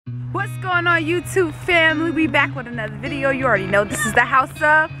What's going on, YouTube family? We back with another video. You already know this is the house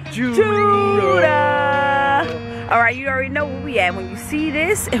of Judah. Alright, you already know where we at. When you see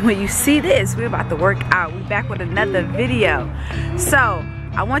this and when you see this, we're about to work out. We back with another video. So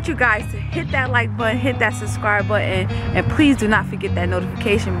I want you guys to hit that like button, hit that subscribe button, and please do not forget that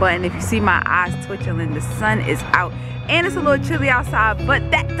notification button. If you see my eyes twitching, the sun is out and it's a little chilly outside,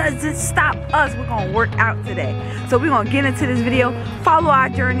 but that doesn't stop us. We're gonna work out today. So we're gonna get into this video, follow our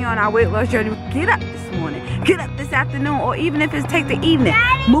journey on our weight loss journey. Get up this morning, get up this afternoon, or even if it's take the evening,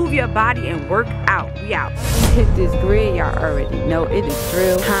 move your body and work out. We out. Hit this grid, y'all already know it is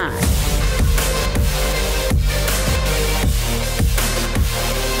drill time.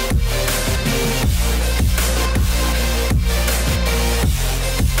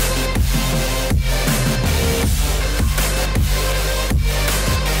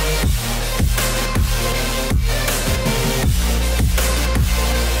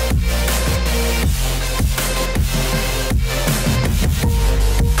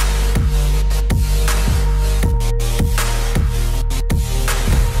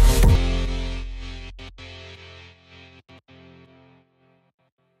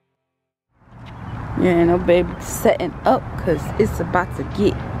 Yeah, no baby, setting up because it's about to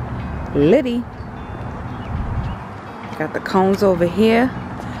get litty. Got the cones over here,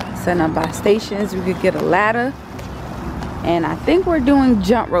 setting up by stations. We could get a ladder, and I think we're doing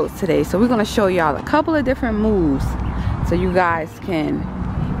jump ropes today. So we're gonna show y'all a couple of different moves, so you guys can,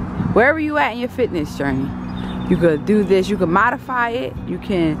 wherever you at in your fitness journey, you could do this. You can modify it, you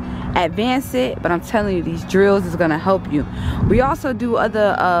can advance it, but I'm telling you, these drills is gonna help you. We also do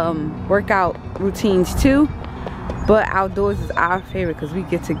other workout routines too, but outdoors is our favorite because we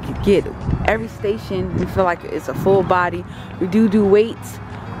get to get every station. We feel like it's a full body. We do weights.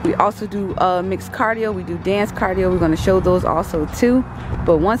 We also do mixed cardio. We do dance cardio. We're gonna show those also too.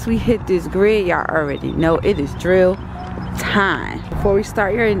 But once we hit this grid, y'all already know it is drill time. Before we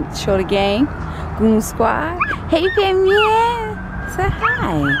start here and show the gang, Goon Squad. Hey Pamela, say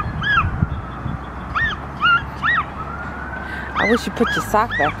hi. I wish you put your sock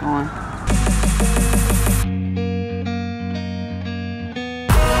back on.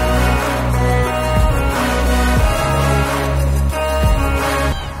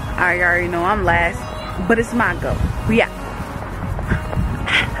 I already know I'm last, but it's my go. We out.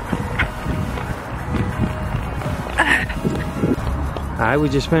 Alright, we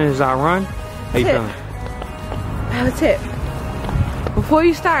just finished our run. How you feeling? I have a tip. Before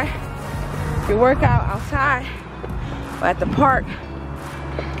you start your workout outside or at the park,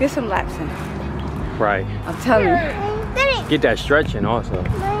 get some laps in. Right. I'm telling you. Get that stretching also.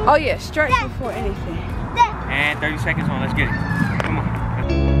 Oh yeah, stretch before anything. And 30 seconds on, let's get it. Come on.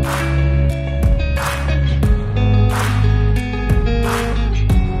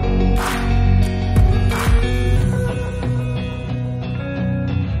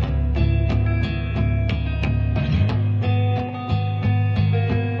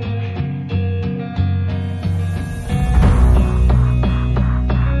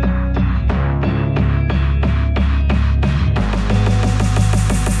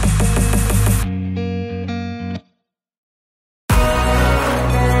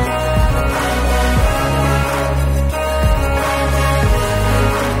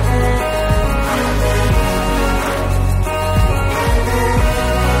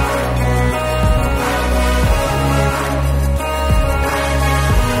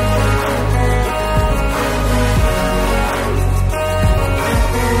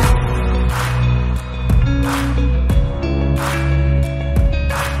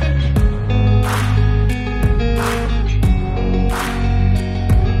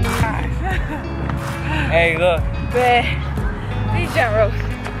 Hey, look. Man, these jump ropes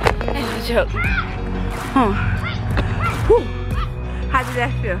ain't no joke. Whew. How did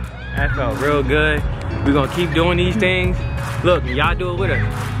that feel? That felt real good. We're gonna keep doing these things. Look, y'all do it with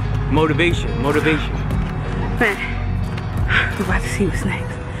us. Motivation, motivation. Man, we're about to see what's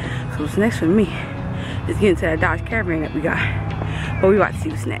next. So what's next for me is getting to that Dodge Caravan that we got. But we about to see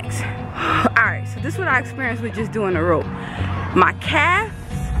what's next. Alright, so this is what I experienced with just doing the rope. My calves,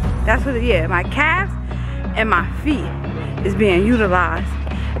 that's what it is. My calves and my feet is being utilized,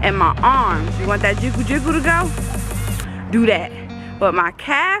 and my arms, you want that jiggle jiggle to go, do that, but my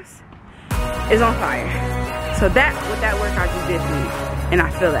calves is on fire. So that's what that workout just did for me, and I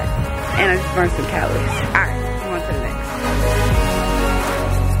feel that, and I just burned some calories. All right, on to the next.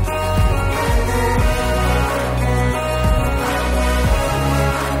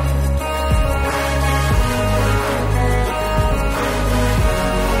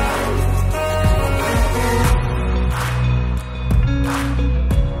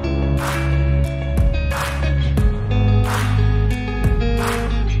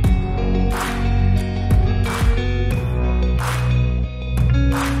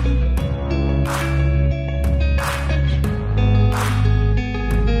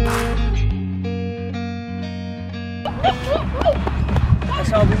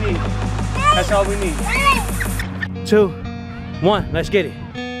 all we need. That's all we need. 2, 1, let's get it.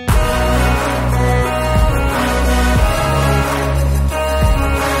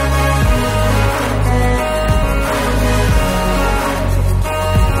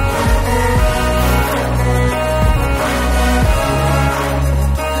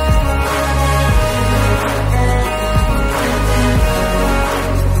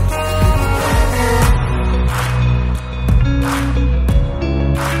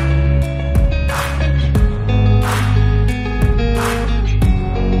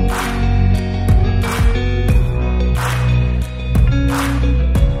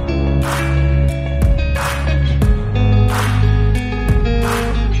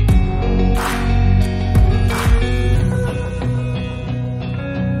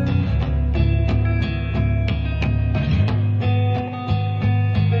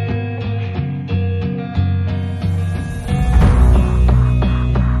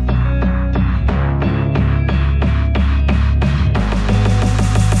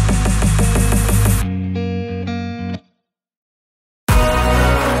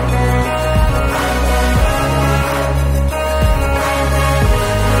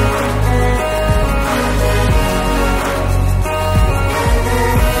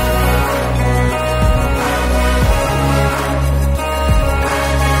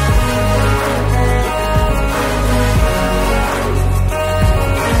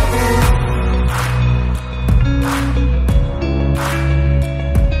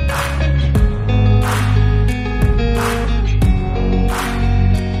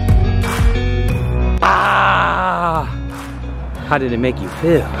 How did it make you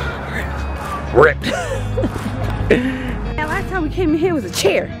feel? Ripped. Yeah, last time we came in here was a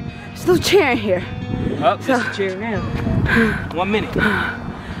chair. There's a little chair in here. Oh, so, just a chair now. 1 minute.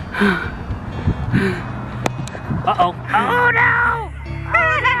 Uh-oh. Oh no!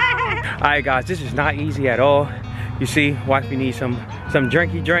 Alright guys, this is not easy at all. You see, wifey needs some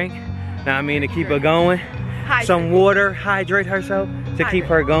drinky drink. Now I mean to keep her going. Hydrate. Some water, hydrate herself to keep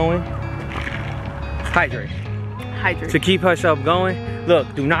her going. Hydrate. To keep herself going.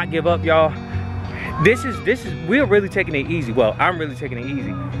 Look, do not give up, y'all. This is we're really taking it easy. Well, I'm really taking it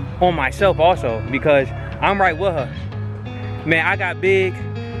easy on myself also because I'm right with her. Man, I got big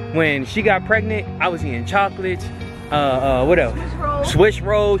when she got pregnant. I was eating chocolates. What else? Swiss rolls. Swiss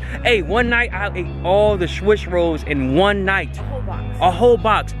rolls. Hey, one night I ate all the Swiss rolls in one night. A whole box. A whole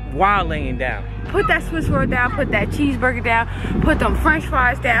box while laying down. Put that Swiss roll down, put that cheeseburger down, put them french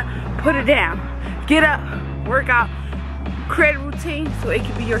fries down, put it down. Get up, work out, create a routine so it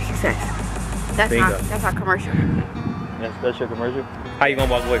can be your success. That's our commercial. That's your commercial? How you gonna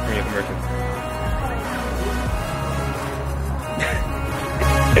walk away from your commercial?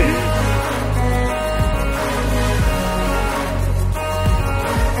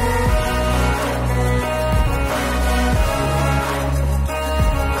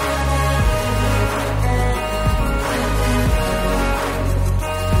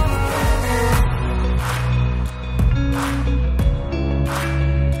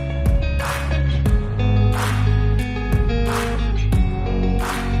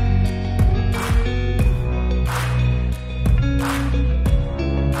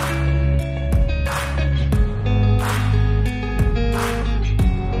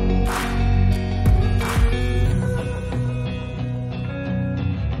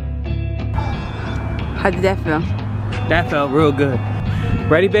 How did that feel? That felt real good.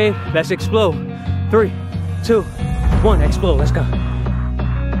 Ready, babe? Let's explode. 3, 2, 1, explode. Let's go.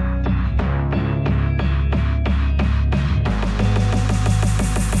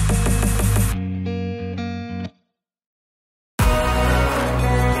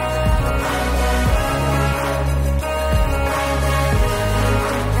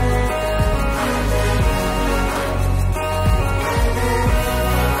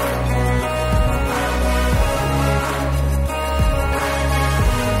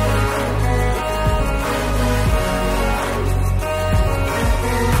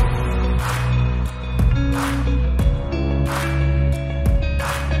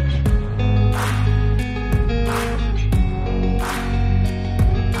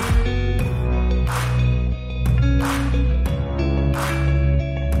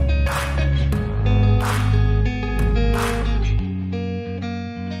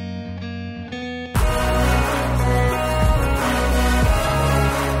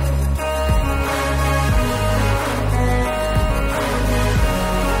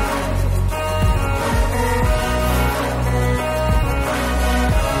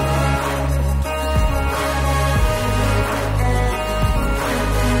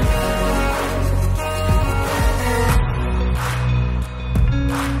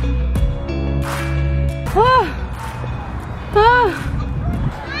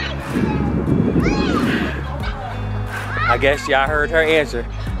 guess y'all heard her answer.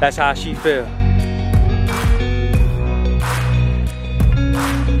 That's how she feel.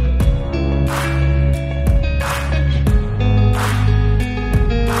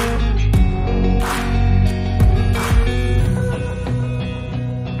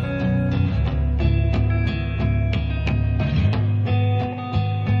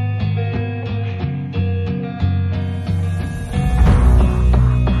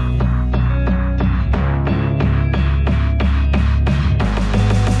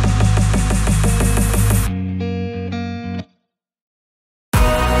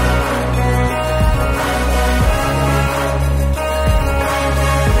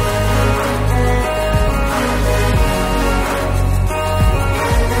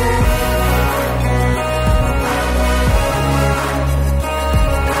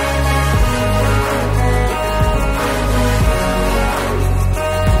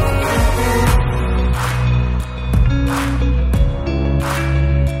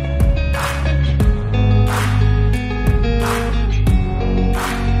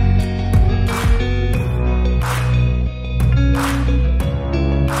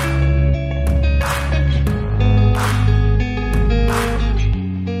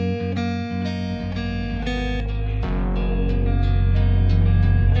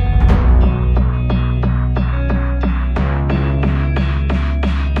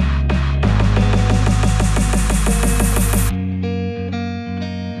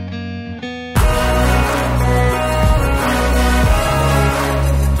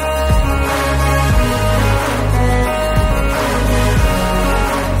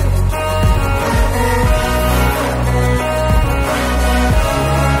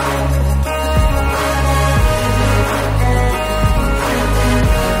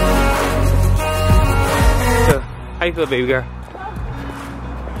 How you feel, baby girl?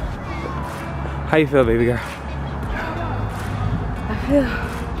 How you feel, baby girl?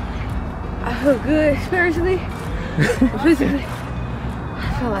 I feel good spiritually, physically.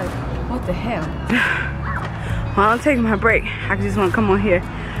 I feel like, what the hell? While I'm taking my break, I just want to come on here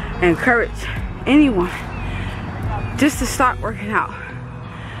and encourage anyone just to start working out.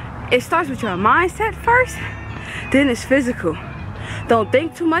 It starts with your mindset first, then it's physical. Don't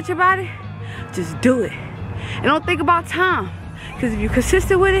think too much about it, just do it. And don't think about time, because if you're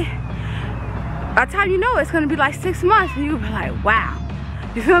consistent with it, by the time you know it's gonna be like 6 months and you'll be like, wow.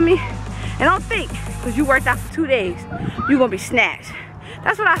 You feel me? And don't think, because you worked out for 2 days, you're gonna be snatched.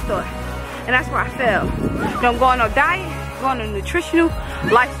 That's what I thought, and that's where I fell. Don't go on no diet, go on a nutritional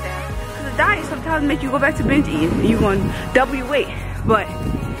lifestyle. Because the diet sometimes make you go back to binge eating and you're gonna double your weight. But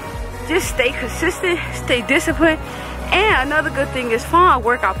just stay consistent, stay disciplined, and another good thing is find a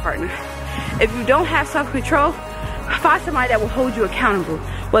workout partner. If you don't have self-control, find somebody that will hold you accountable.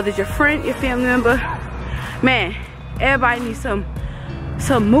 Whether it's your friend, your family member. Man, everybody needs some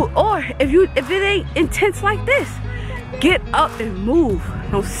move. Or if it ain't intense like this, get up and move.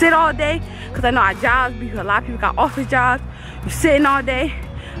 Don't sit all day. Cause I know our jobs, a lot of people got office jobs. You're sitting all day.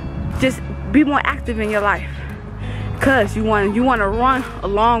 Just be more active in your life. Cause you want to run a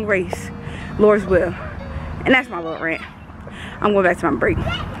long race, Lord's will. And that's my little rant. I'm going back to my break.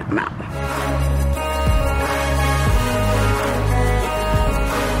 I'm out.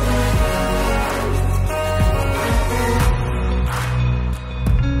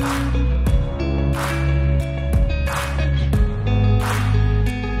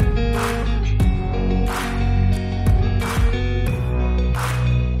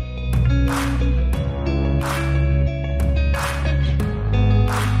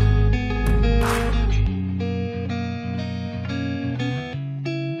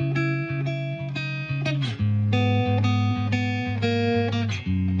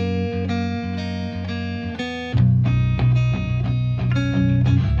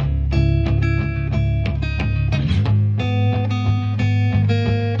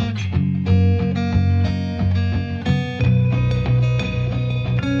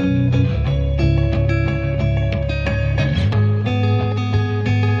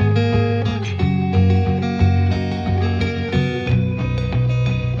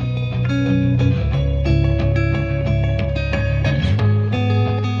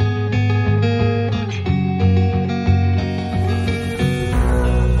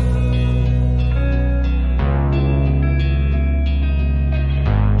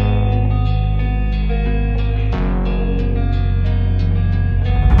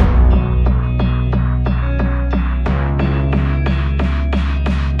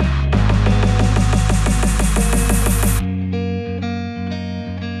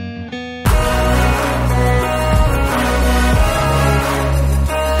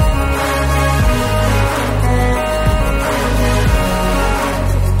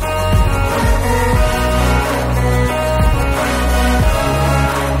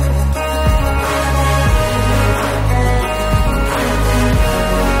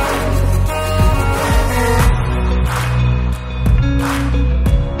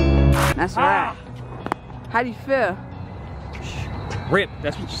 That's right. How do you feel? Rip,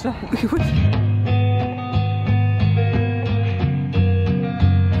 that's what you said.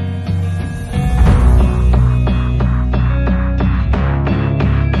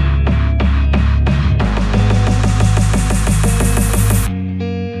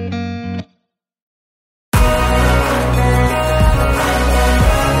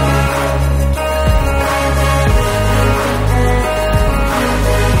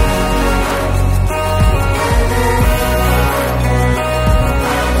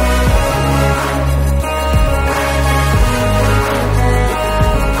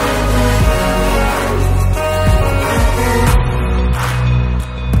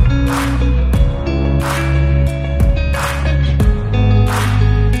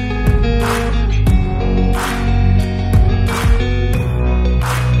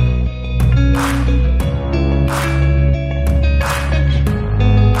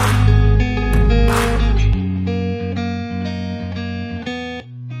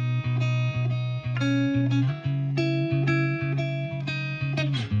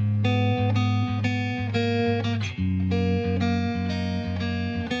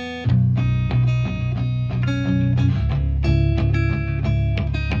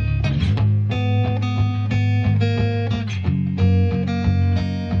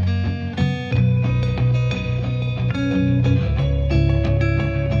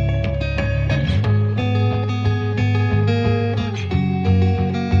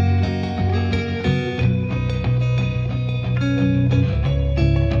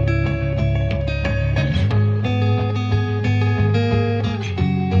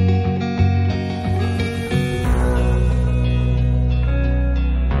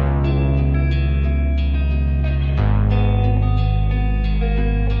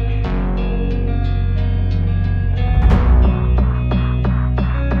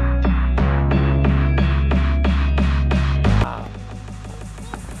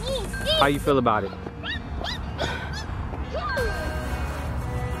 How you feel about it?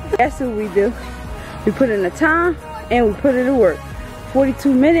 That's what we do. We put in the time and we put it to work.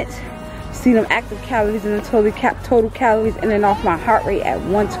 42 minutes. See them active calories and the total calories in and off my heart rate at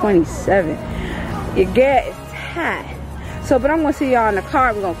 127. Your gas is high. So, but I'm gonna see y'all in the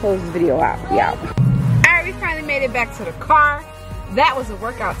car. We're gonna close this video out. Yeah. Alright, we finally made it back to the car. That was a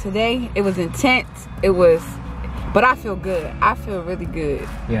workout today. It was intense. But I feel good. I feel really good.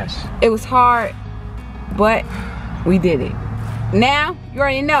 Yes. It was hard, but we did it. Now, you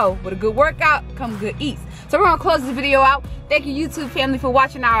already know, with a good workout, come good eats. So we're gonna close this video out. Thank you, YouTube family, for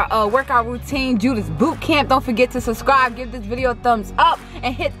watching our workout routine, Judas Boot Camp. Don't forget to subscribe, give this video a thumbs up,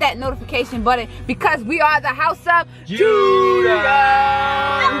 and hit that notification button because we are the House of Judah.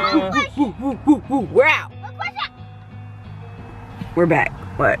 We're out. We're back.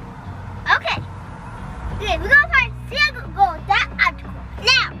 What? Okay. Okay, we're gonna find that article.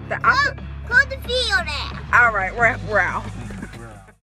 Now, The article? close the video now. All right, we're out.